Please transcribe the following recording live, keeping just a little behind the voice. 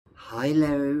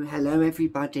Hello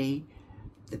everybody.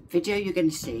 The video you're going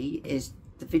to see is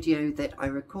the video that I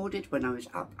recorded when I was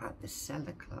up at the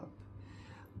Cellar Club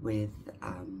with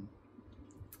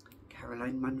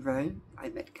Caroline Munro. I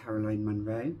met Caroline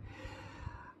Munro.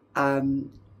 And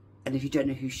if you don't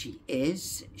know who she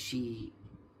is, she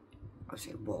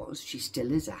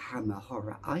still is a Hammer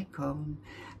Horror icon,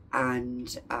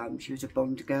 and she was a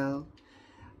Bond girl.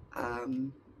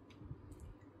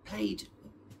 Played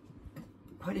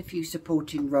quite a few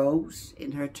supporting roles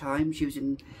in her time. She was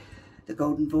in The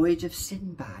Golden Voyage of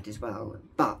Sinbad as well.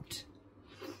 But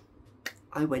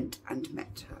I went and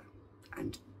met her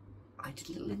and I did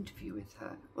a little interview with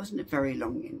her. It wasn't a very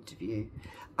long interview.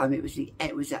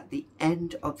 It was at the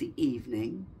end of the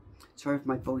evening. Sorry if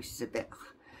my voice is a bit,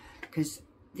 because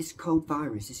this cold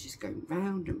virus is just going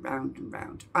round and round and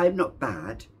round. I'm not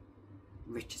bad.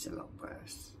 Rich is a lot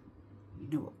worse. You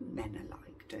know what men are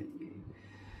like, don't you?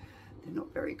 They're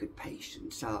not very good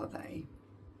patients, are they?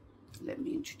 Let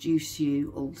me introduce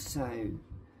you also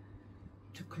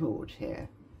to Claude here.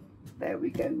 There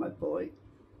we go, my boy.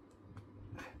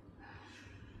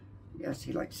 Yes,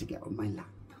 he likes to get on my lap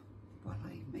while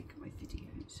I make my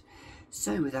videos.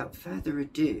 So without further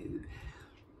ado,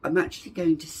 I'm actually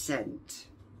going to scent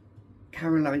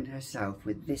Caroline herself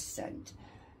with this scent,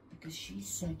 because she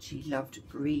said she loved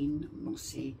green,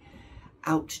 mossy,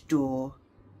 outdoor,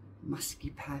 musky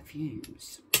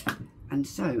perfumes. And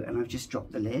I've just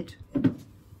dropped the lid. I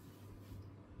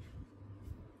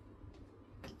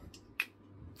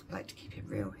like to keep it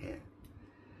real here.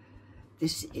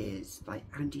 This is by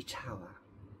Andy Tower,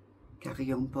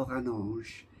 Carillon pour un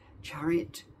ange,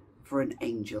 Chariot for an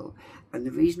Angel. And the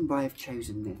reason why I've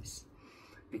chosen this,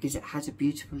 because it has a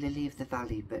beautiful lily of the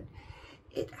valley, but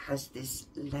it has this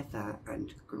leather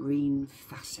and green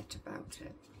facet about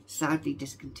it. Sadly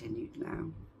discontinued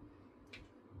now.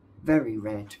 Very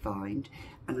rare to find,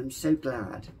 and I'm so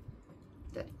glad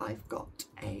that I've got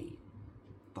a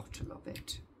bottle of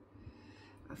it.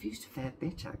 I've used a fair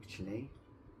bit actually.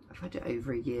 I've had it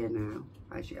over a year now.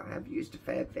 Actually, I have used a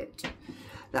fair bit.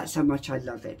 That's how much I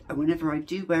love it. And whenever I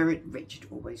do wear it, Richard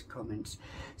always comments.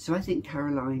 So I think,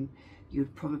 Caroline,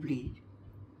 you'd probably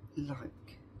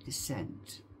like the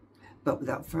scent. But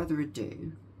without further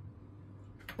ado,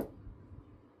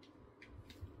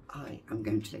 I am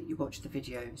going to let you watch the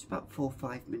video. It's about 4 or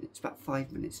 5 minutes, about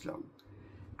 5 minutes long,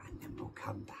 and then we'll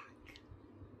come back.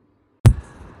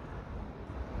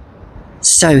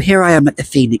 So here I am at the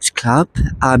Phoenix Club.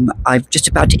 I'm just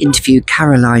about to interview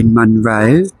Caroline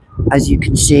Munro. As you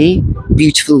can see,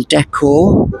 beautiful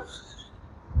decor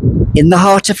in the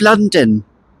heart of London.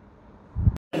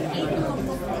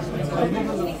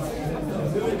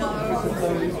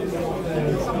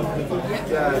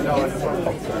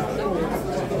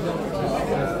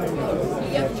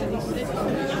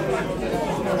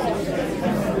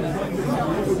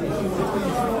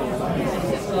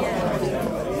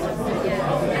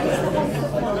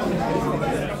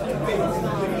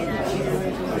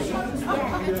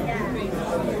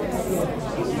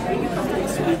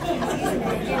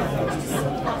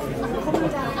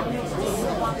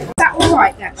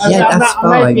 Yeah, that's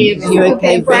fine. You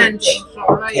okay, Rich?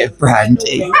 Okay,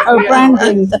 brandy. Oh, brandy.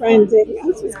 I was going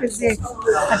to say, I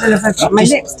don't know if I've got my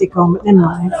lipstick on, but never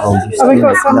mind. Oh, you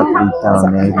got some lovely,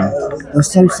 darling. You're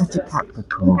such a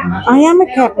Capricorn. I am a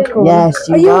Capricorn. Yes,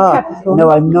 you are. You a Capricorn? No,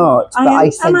 I'm not. But I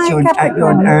sense you're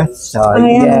an Earth sign. I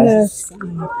am an Earth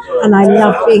sign. And I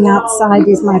love being outside.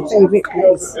 Is my favourite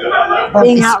place.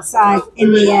 Being outside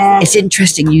in the air. It's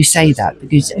interesting you say that,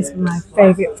 because it's my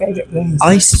favourite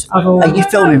place. Are you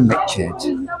filming, Richard?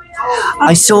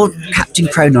 I saw Captain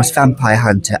Kronos Vampire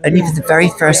Hunter only for the very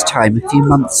first time a few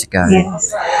months ago.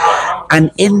 Yes.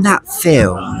 And in that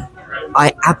film,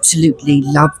 I absolutely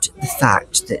loved the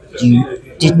fact that you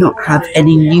did not have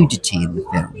any nudity in the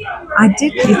film. I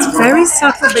did. It's very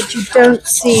subtle, but you don't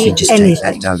see you just anything.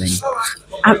 Take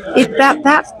that,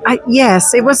 darling.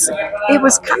 Yes, it was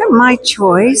kind of my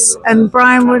choice, and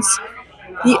Brian was.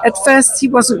 At first he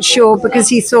wasn't sure, because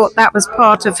he thought that was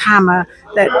part of Hammer,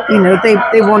 that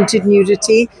they wanted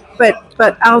nudity,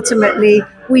 but ultimately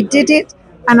we did it,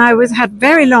 and I had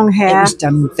very long hair. It was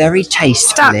done very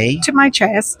tastefully, stuck to my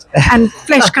chest, and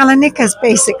flesh colour knickers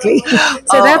basically.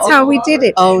 So that's how we did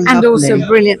it. Oh, and also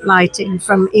brilliant lighting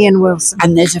from Ian Wilson.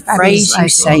 And there's a phrase you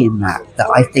say in that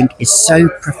I think is so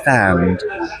profound.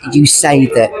 You say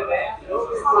that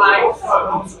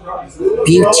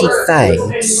beauty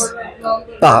fades,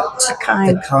 but the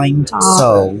kind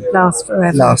soul lasts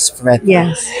forever.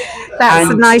 Yes, that's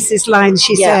the nicest line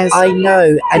she says. I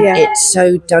know, and it's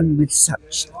so done with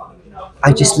such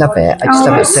I just love it. I just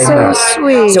love it so much.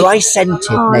 Sweet. So I scented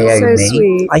Naomi. So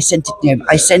sweet. I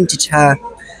scented her.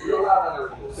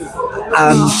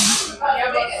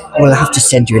 Well, I have to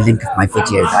send you a link of my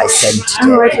video that I sent.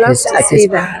 I'd love to see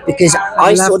that. Because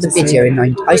I saw the video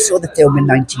I saw the film in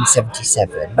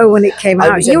 1977. Oh, when it came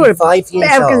out, you were 5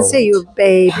 years old. I can see you were a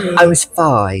baby. I was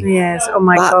 5. Yes. Oh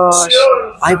my gosh.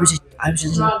 I was a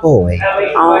little boy.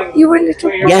 Oh, you were a little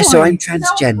boy. Yeah, so I'm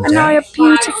transgender. And now you're a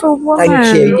beautiful woman.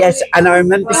 Thank you. Yes, and I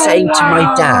remember saying to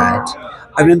my dad.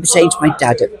 At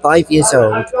 5 years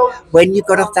old, when you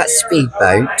got off that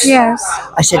speedboat, yes,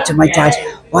 I said to my dad,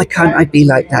 "Why can't I be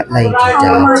like that lady, Dad?"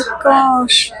 Oh my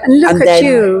gosh! And look at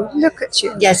you! Look at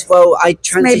you! Yes, well, I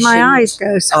transitioned. Made my eyes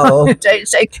go. Oh, don't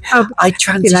say. I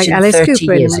transitioned like 30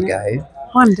 years ago.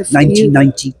 Wonderful.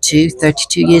 1992,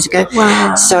 32 years ago.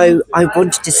 Wow. So I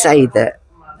wanted to say that.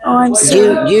 Oh, I'm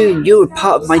so... You were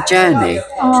part of my journey.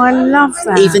 Oh, I love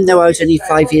that. Even though I was only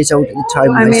 5 years old at the time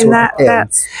when I saw the film.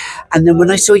 That's... And then when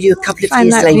I saw you a couple of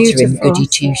years later in Goody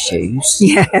Two Shoes.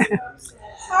 Yeah.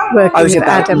 I was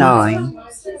about 9.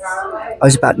 I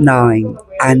was about 9,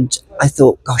 and I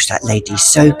thought, gosh, that lady's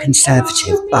so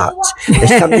conservative, but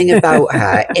there's something about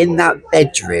her in that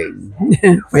bedroom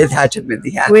with Adam in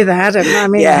the house. With Adam, I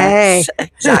mean, yes, hey.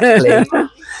 Exactly.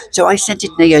 So I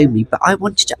scented Naomi, but I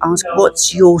wanted to ask,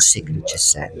 what's your signature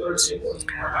scent?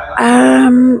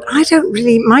 I don't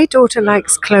really. My daughter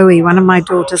likes Chloe. One of my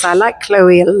daughters. I like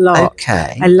Chloe a lot.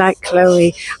 Okay. I like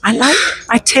Chloe.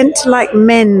 I tend to like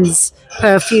men's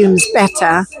perfumes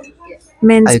better.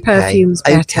 Men's perfumes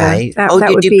better. Okay. That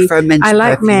you would do be. prefer men's I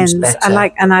like perfumes men's. better.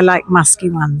 I like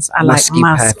musky ones. I musky like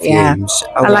musk. perfumes.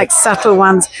 Yeah. I like subtle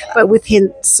ones, but with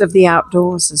hints of the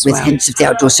outdoors as well. With hints of the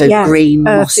outdoors, so green,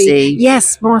 earthy. mossy.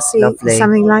 Yes, mossy. Lovely.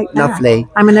 Something like that. Lovely.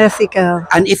 I'm an earthy girl.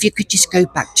 And if you could just go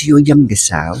back to your younger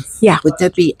self, would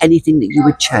there be anything that you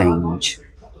would change?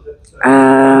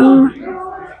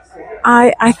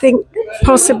 I think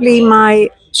possibly my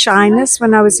shyness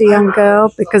when I was a young girl,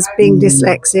 because being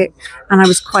dyslexic and I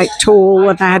was quite tall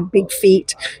and I had big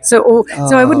feet, so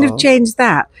I wouldn't have changed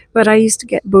that, but I used to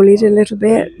get bullied a little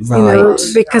bit,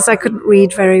 because I couldn't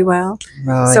read very well.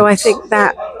 So I think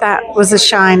that was a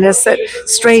shyness that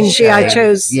strangely I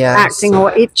chose acting,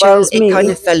 or it chose me. It kind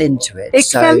of fell into it.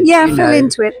 Fell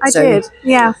into it. I did.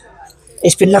 Yeah.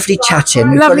 It's been lovely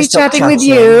chatting. Lovely chatting with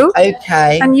you.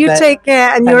 Okay. And you take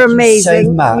care, and you're amazing.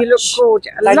 So much. You look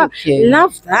gorgeous. Thank you.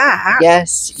 Love that.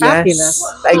 Yes. Fabulous.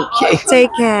 Yes. Thank you.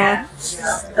 Take care.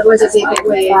 Otherwise it's a bit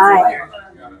weird. Bye.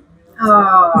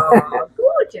 Oh,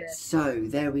 gorgeous. So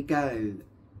there we go.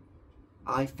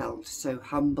 I felt so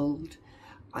humbled.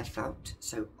 I felt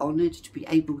so honoured to be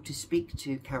able to speak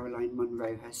to Caroline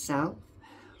Munro herself.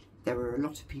 There were a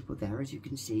lot of people there, as you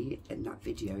can see in that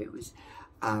video. It was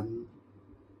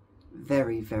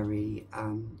very, very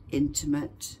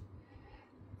intimate,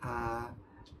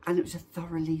 and it was a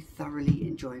thoroughly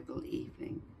enjoyable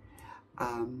evening.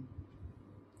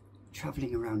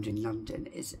 Travelling around in London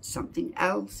is something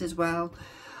else as well.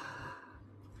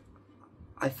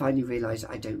 I finally realised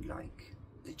I don't like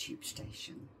the tube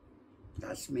station.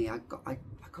 That's me. I got a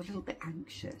little bit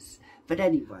anxious. But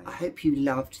anyway, I hope you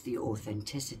loved the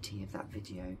authenticity of that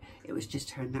video. It was just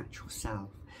her natural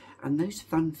self, and those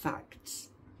fun facts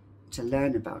to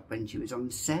learn about when she was on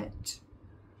set,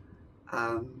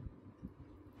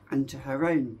 and to her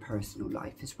own personal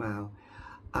life as well.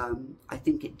 I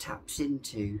think it taps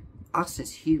into us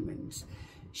as humans.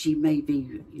 She may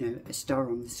be, a star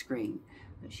on the screen,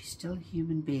 but she's still a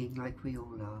human being like we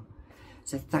all are.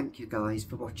 So thank you guys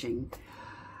for watching.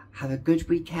 Have a good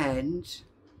weekend,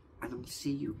 and I'll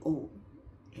see you all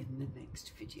in the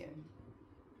next video.